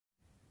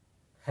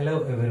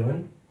Hello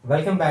everyone,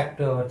 welcome back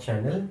to our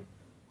channel.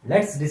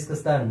 Let's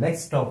discuss the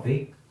next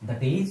topic,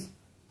 that is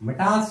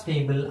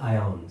metastable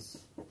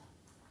ions.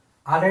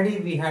 Already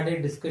we had a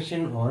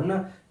discussion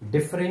on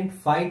different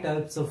 5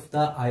 types of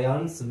the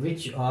ions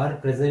which are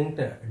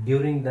present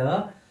during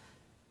the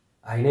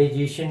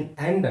ionization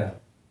and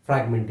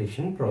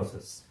fragmentation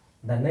process.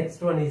 The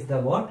next one is the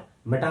what?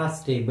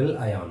 Metastable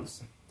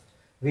ions.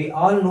 We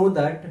all know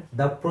that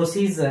the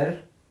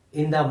procedure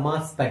in the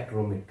mass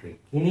spectrometry.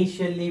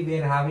 Initially we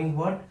are having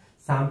what?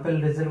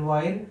 Sample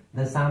reservoir.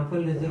 The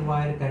sample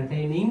reservoir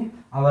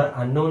containing our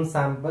unknown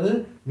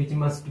sample which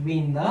must be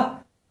in the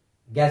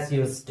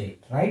gaseous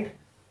state, right?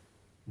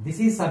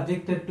 This is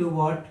subjected to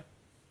what?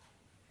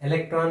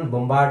 Electron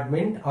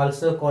bombardment,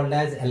 also called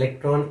as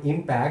electron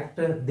impact.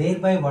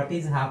 Thereby what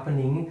is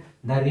happening?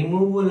 The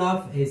removal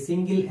of a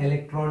single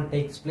electron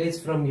takes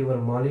place from your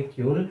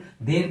molecule.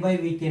 Thereby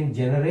we can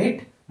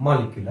generate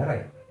molecular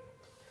ion.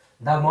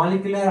 The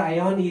molecular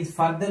ion is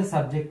further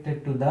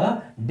subjected to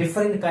the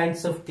different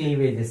kinds of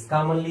cleavages,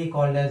 commonly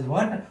called as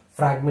what?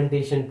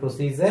 Fragmentation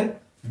procedure.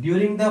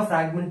 During the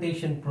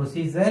fragmentation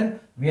procedure,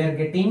 we are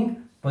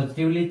getting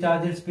positively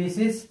charged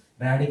species,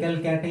 radical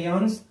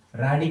cations,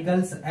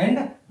 radicals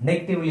and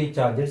negatively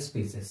charged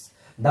species.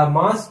 The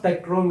mass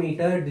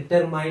spectrometer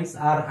determines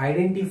or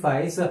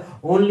identifies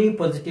only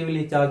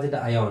positively charged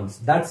ions.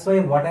 That's why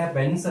what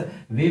happens,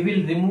 we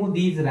will remove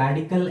these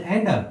radical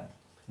and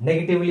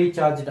negatively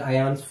charged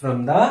ions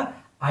from the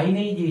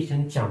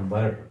ionization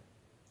chamber.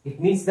 It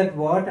means that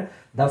what?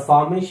 The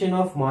formation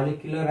of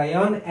molecular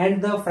ion and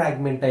the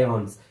fragment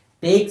ions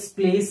takes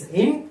place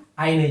in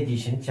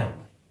ionization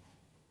chamber.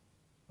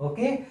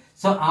 Okay.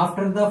 So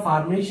after the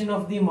formation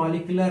of the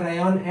molecular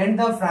ion and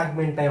the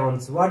fragment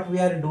ions, what we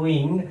are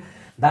doing?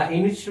 The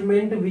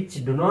instrument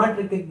which do not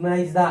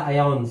recognize the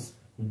ions,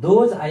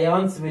 those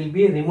ions will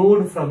be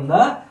removed from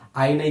the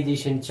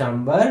ionization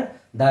chamber.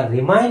 The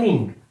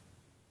remaining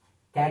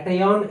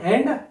cation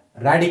and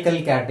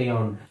radical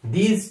cation,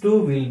 these two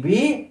will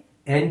be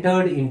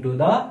entered into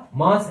the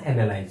mass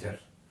analyzer.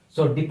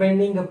 So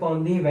depending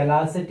upon the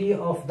velocity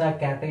of the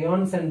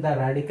cations and the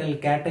radical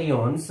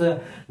cations,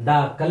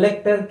 the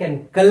collector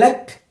can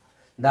collect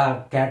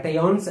the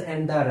cations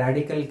and the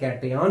radical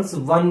cations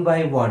one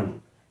by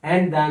one,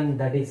 and then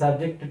that is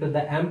subjected to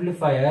the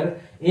amplifier.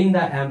 In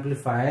the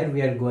amplifier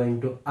we are going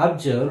to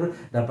observe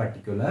the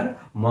particular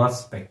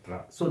mass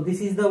spectra. So this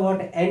is the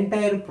what?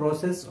 Entire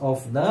process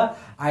of the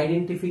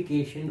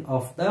identification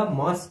of the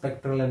mass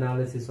spectral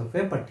analysis of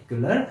a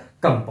particular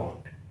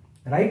compound,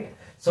 right?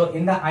 So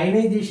in the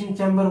ionization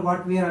chamber,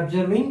 what we are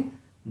observing?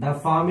 The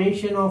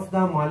formation of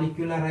the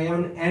molecular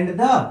ion and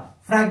the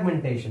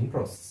fragmentation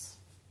process.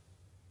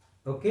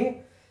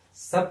 Okay.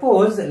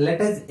 Suppose,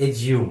 let us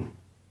assume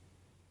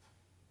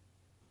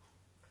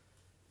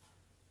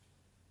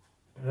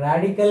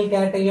radical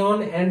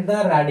cation and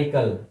the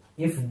radical,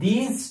 if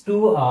these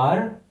two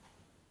are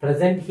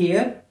present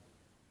here,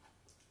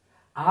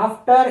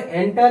 after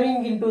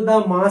entering into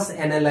the mass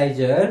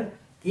analyzer,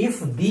 if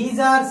these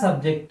are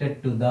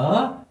subjected to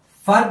the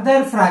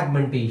further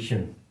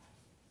fragmentation,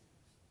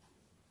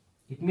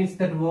 it means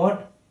that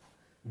what?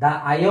 The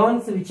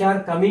ions which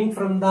are coming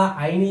from the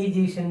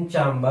ionization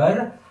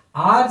chamber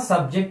are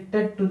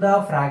subjected to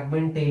the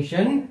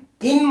fragmentation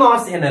in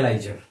mass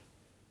analyzer.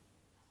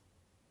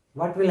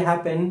 What will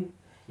happen?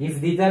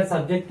 If these are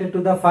subjected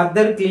to the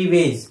further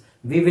cleavage,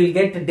 we will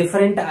get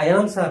different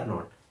ions or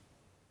not?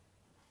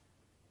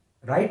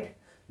 Right?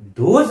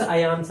 Those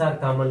ions are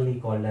commonly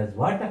called as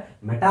what?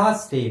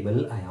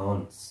 Metastable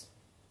ions.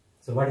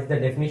 So what is the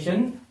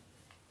definition?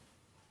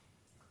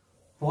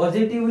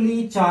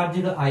 Positively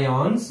charged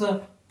ions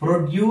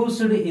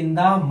produced in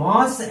the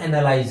mass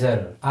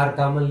analyzer are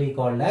commonly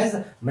called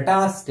as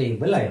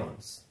metastable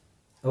ions.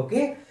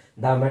 Okay.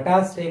 The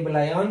metastable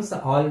ions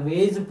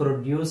always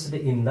produced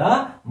in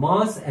the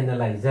mass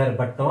analyzer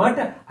but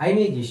not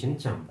ionization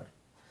chamber.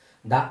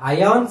 The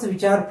ions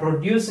which are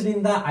produced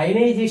in the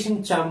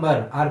ionization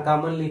chamber are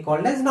commonly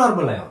called as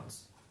normal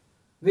ions.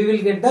 We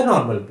will get the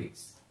normal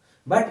peaks.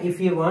 But if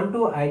you want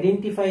to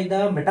identify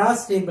the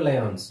metastable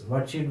ions,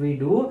 what should we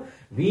do?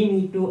 We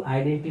need to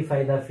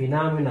identify the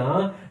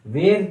phenomena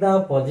where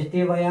the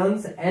positive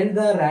ions and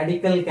the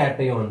radical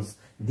cations,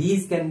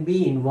 these can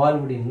be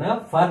involved in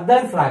a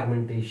further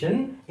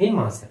fragmentation in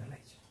mass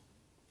analyzer,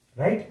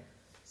 right?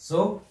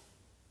 So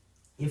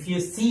if you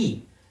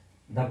see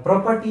the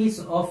properties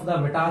of the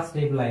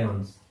metastable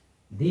ions,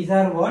 these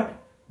are what?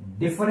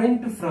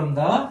 Different from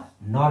the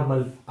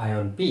normal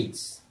ion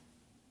peaks.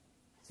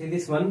 See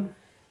this one.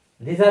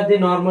 These are the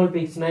normal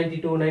peaks: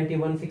 92,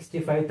 91,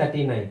 65,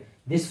 39.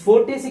 This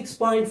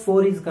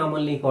 46.4 is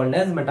commonly called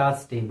as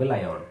metastable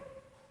ion.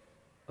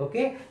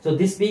 Okay. So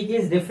this peak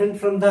is different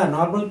from the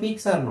normal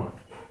peaks or not?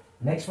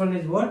 Next one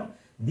is what?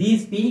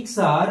 These peaks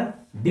are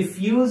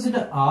diffused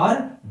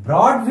or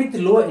broad with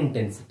low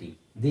intensity.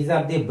 These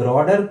are the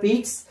broader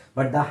peaks,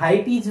 but the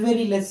height is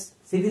very less.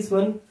 See this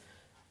one?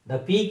 The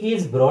peak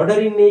is broader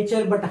in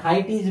nature, but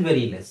height is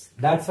very less.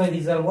 That's why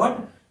these are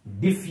what?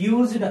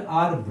 Diffused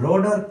or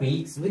broader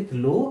peaks with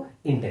low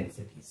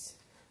intensities.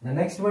 The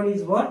next one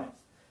is what?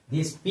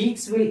 These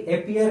peaks will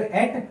appear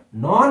at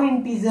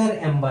non-integer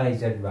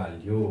MZ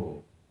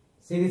value.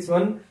 See this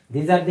one?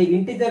 These are the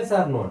integers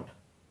or not?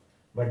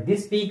 But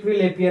this peak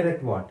will appear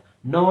at what?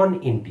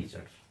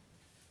 Non-integer.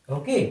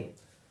 Okay.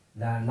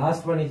 The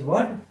last one is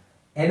what?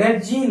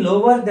 Energy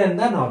lower than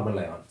the normal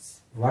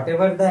ions.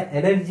 Whatever the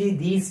energy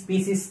these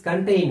species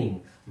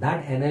containing,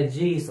 that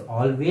energy is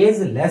always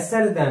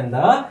lesser than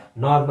the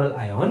normal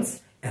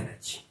ions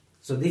energy.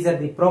 So these are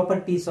the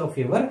properties of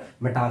your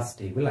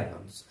metastable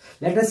ions.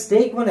 Let us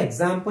take one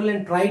example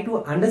and try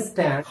to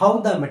understand how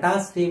the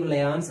metastable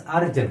ions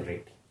are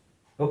generated.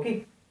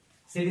 Okay.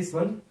 See this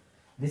one.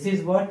 This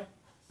is what?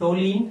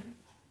 Toluene.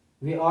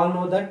 We all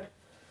know that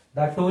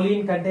the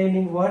toluene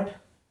containing what?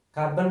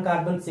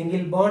 Carbon-carbon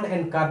single bond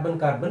and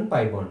carbon-carbon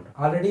pi bond.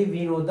 Already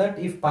we know that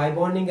if pi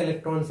bonding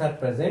electrons are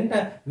present,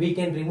 we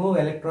can remove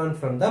electron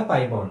from the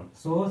pi bond.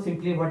 So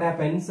simply what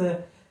happens,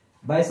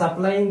 by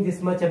supplying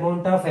this much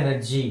amount of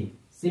energy,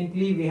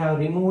 simply we have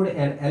removed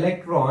an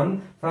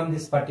electron from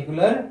this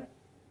particular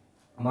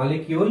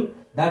molecule.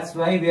 That's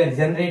why we are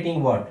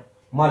generating what?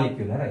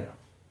 Molecular ion.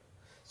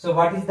 So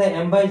what is the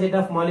M by Z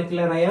of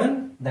molecular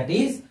ion? That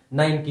is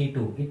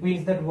 92. It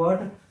means that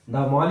what?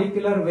 The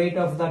molecular weight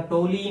of the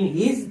toluene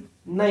is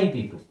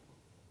 92.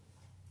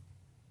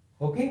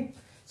 Okay.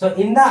 So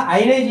in the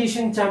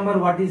ionization chamber,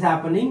 what is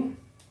happening?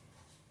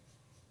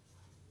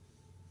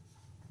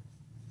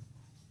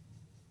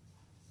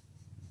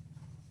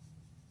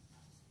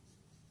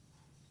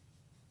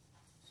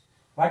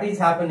 What is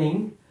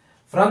happening?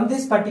 From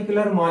this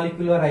particular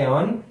molecular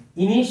ion,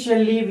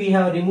 initially we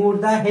have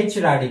removed the H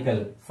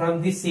radical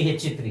from this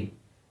CH3.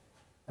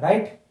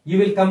 Right? You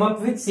will come up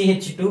with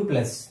CH2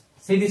 plus.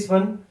 See this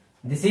one?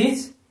 This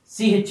is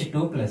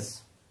CH2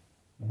 plus.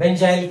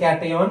 Benzyl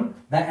cation,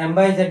 the M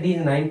by Z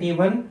is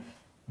 91.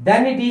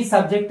 Then it is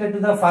subjected to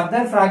the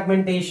further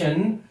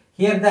fragmentation.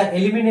 Here the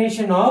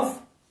elimination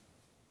of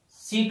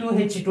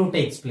C2H2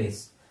 takes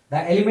place.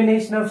 The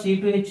elimination of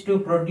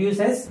C2H2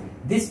 produces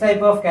this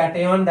type of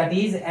cation, that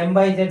is M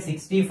by Z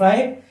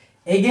 65.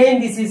 Again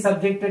this is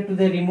subjected to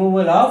the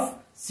removal of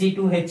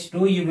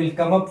C2H2. You will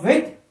come up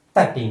with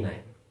 39.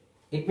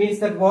 It means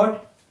that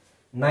what?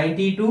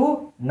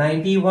 92,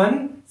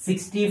 91,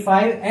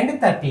 65 and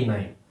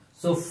 39.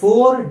 So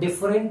 4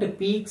 different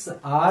peaks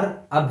are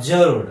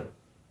observed.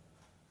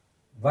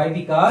 Why?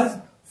 Because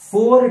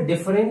 4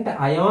 different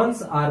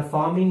ions are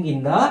forming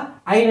in the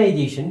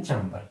ionization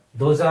chamber.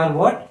 Those are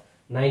what?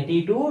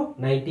 92,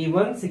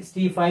 91,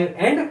 65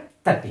 and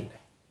 39.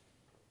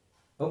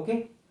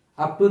 Okay.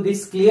 Up to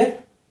this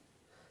clear?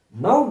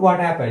 Now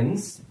what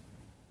happens?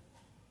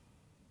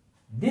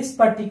 This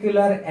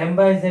particular M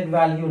by Z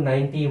value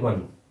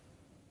 91.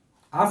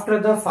 After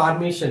the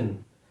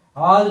formation,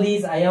 all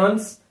these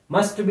ions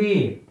must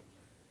be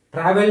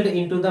traveled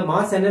into the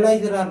mass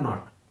analyzer or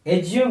not.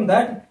 Assume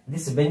that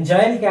this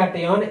benzyl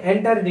cation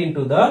entered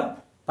into the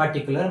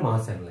particular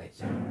mass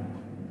analyzer.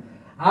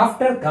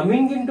 After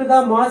coming into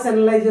the mass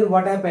analyzer,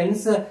 what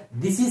happens?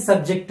 This is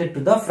subjected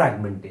to the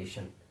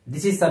fragmentation.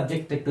 This is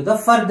subjected to the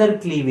further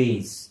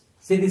cleavage.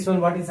 See this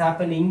one, what is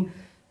happening?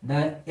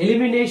 The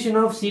elimination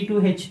of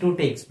C2H2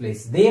 takes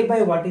place.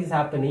 Thereby what is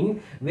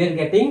happening? We are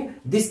getting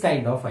this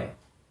kind of ion.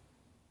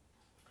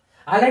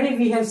 Already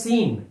we have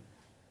seen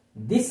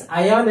this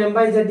ion M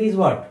by Z is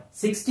what?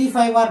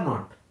 65 or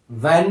not?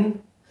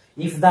 When?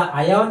 If the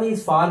ion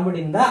is formed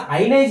in the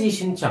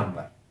ionization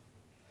chamber.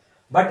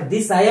 But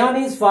this ion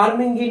is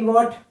forming in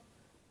what?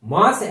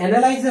 Mass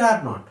analyzer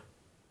or not?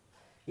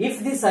 If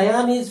this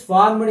ion is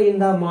formed in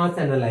the mass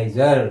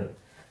analyzer,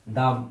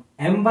 the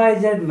M by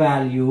Z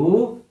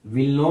value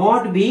will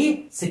not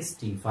be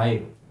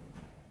 65.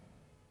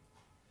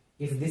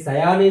 If this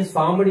ion is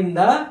formed in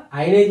the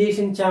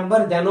ionization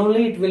chamber, then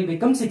only it will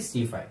become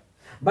 65.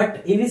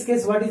 But in this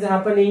case, what is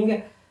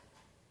happening?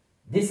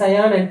 This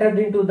ion entered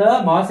into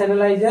the mass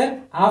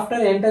analyzer. After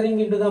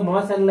entering into the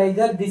mass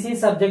analyzer, this is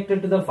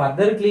subjected to the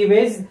further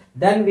cleavage.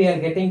 Then we are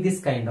getting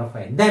this kind of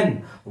ion.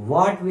 Then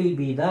what will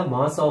be the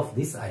mass of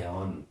this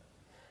ion?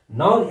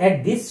 Now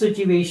at this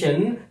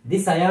situation,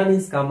 this ion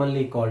is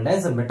commonly called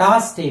as a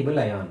metastable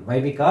ion.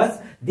 Why? Because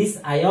this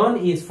ion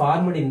is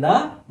formed in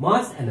the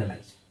mass analyzer.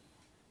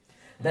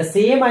 The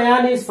same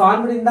ion is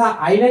formed in the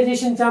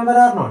ionization chamber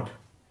or not?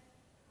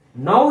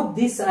 Now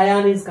this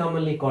ion is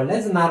commonly called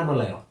as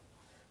normal ion.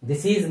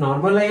 This is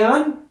normal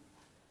ion.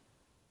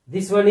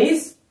 This one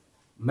is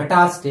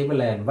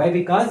metastable ion. Why?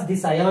 Because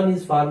this ion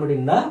is formed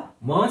in the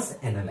mass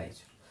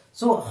analyzer.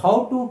 So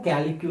how to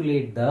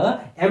calculate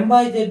the M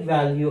by Z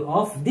value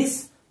of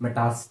this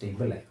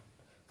metastable ion?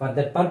 For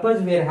that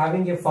purpose, we are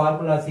having a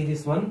formula. See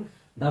this one.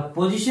 The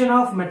position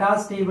of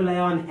metastable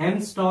ion M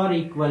star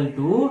equal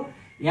to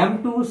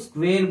M2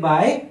 square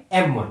by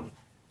M1.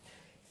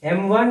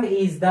 M1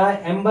 is the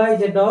M by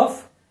Z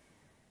of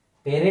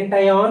parent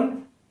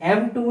ion.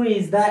 M2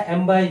 is the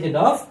M by Z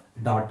of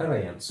daughter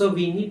ion. So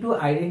we need to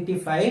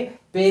identify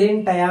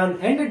parent ion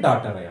and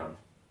daughter ion.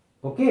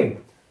 Okay.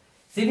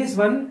 See this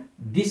one.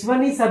 This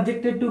one is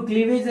subjected to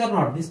cleavage or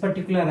not? This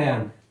particular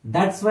ion.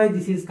 That's why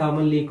this is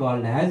commonly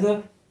called as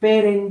a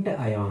parent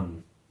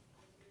ion.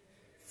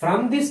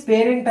 From this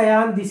parent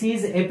ion, this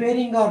is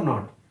appearing or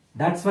not?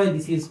 That's why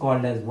this is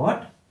called as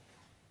what?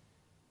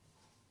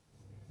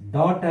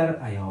 Daughter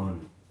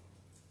ion.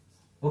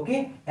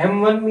 Okay,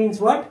 M1 means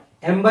what?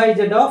 M by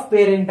Z of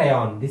parent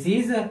ion. This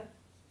is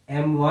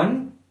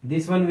M1.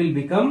 This one will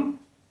become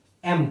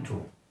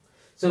M2.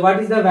 So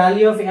what is the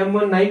value of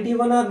M1?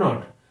 91 or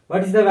not?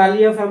 What is the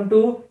value of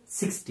M2?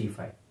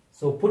 65.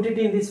 So put it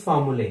in this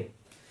formula.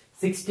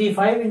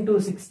 65 into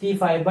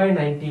 65 by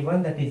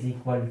 91, that is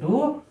equal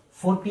to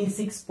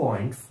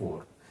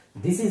 46.4.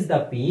 This is the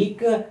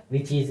peak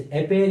which is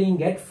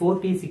appearing at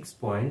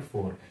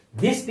 46.4.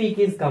 This peak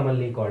is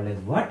commonly called as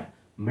what?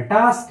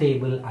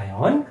 Metastable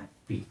ion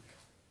peak.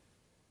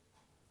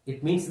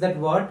 It means that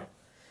what?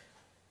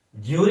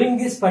 During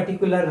this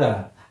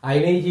particular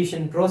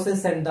ionization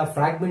process and the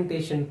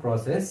fragmentation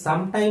process,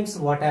 sometimes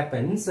what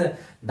happens,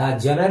 the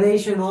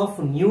generation of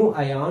new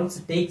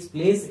ions takes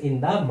place in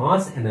the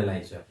mass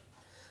analyzer.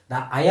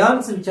 The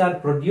ions which are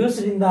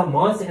produced in the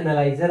mass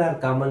analyzer are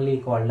commonly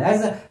called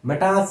as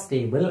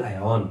metastable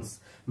ions.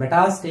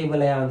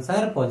 Metastable ions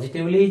are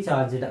positively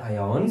charged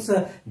ions.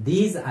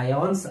 These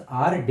ions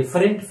are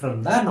different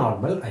from the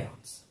normal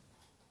ions.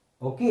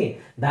 Okay,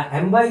 the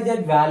M by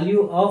Z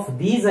value of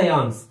these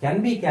ions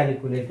can be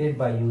calculated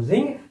by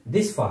using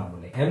this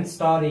formula. M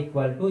star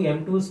equal to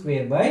M2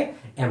 square by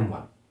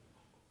M1.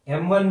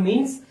 M1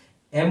 means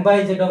M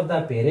by Z of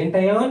the parent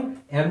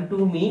ion.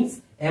 M2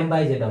 means M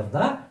by Z of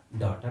the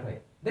daughter ion.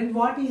 Then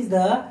what is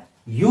the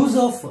use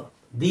of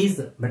these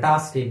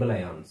metastable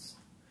ions?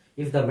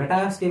 If the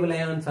metastable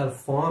ions are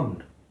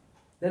formed,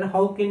 then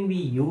how can we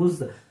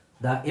use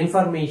the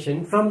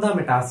information from the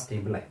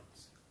metastable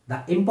ions?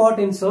 The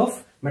importance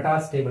of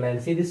metastable ion.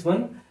 See this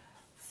one.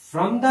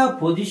 From the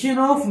position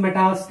of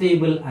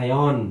metastable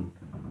ion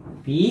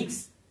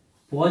peaks,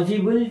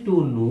 possible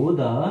to know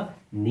the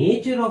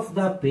nature of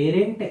the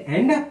parent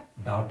and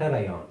daughter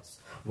ions.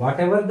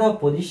 Whatever the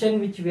position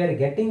which we are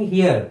getting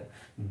here,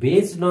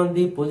 based on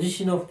the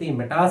position of the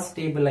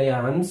metastable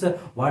ions,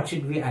 what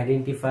should we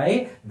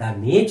identify? The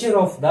nature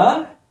of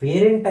the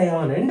parent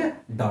ion and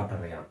daughter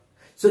ion.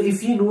 So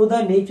if you know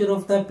the nature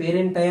of the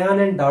parent ion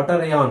and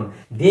daughter ion,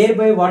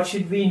 thereby what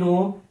should we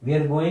know? We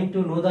are going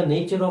to know the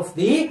nature of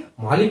the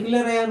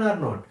molecular ion or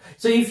not.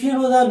 So if you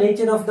know the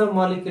nature of the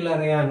molecular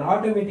ion,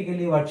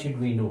 automatically what should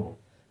we know?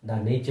 The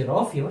nature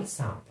of your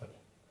sample.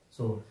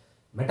 So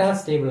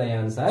metastable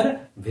ions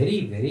are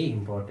very, very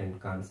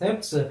important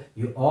concepts.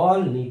 You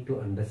all need to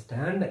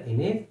understand in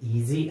an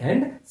easy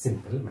and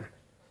simple manner.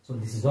 So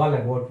this is all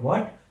about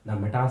what? The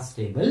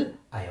metastable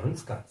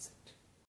ions concept.